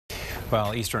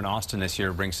Well, Eastern Austin this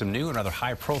year brings some new and other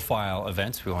high-profile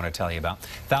events we want to tell you about.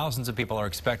 Thousands of people are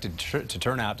expected to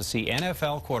turn out to see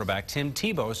NFL quarterback Tim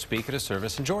Tebow speak at a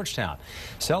service in Georgetown.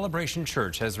 Celebration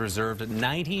Church has reserved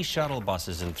 90 shuttle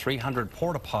buses and 300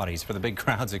 porta-potties for the big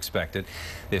crowds expected.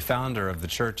 The founder of the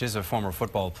church is a former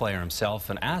football player himself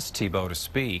and asked Tebow to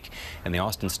speak. And the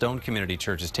Austin Stone Community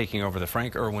Church is taking over the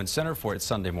Frank Irwin Center for its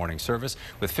Sunday morning service.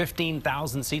 With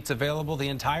 15,000 seats available, the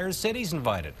entire city's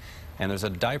invited. And there's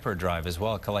a diaper drive as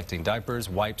well, collecting diapers,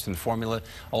 wipes, and formula,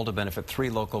 all to benefit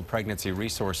 3 local pregnancy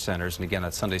resource centers. And again,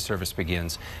 that Sunday service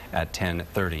begins at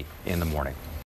 10:30 in the morning.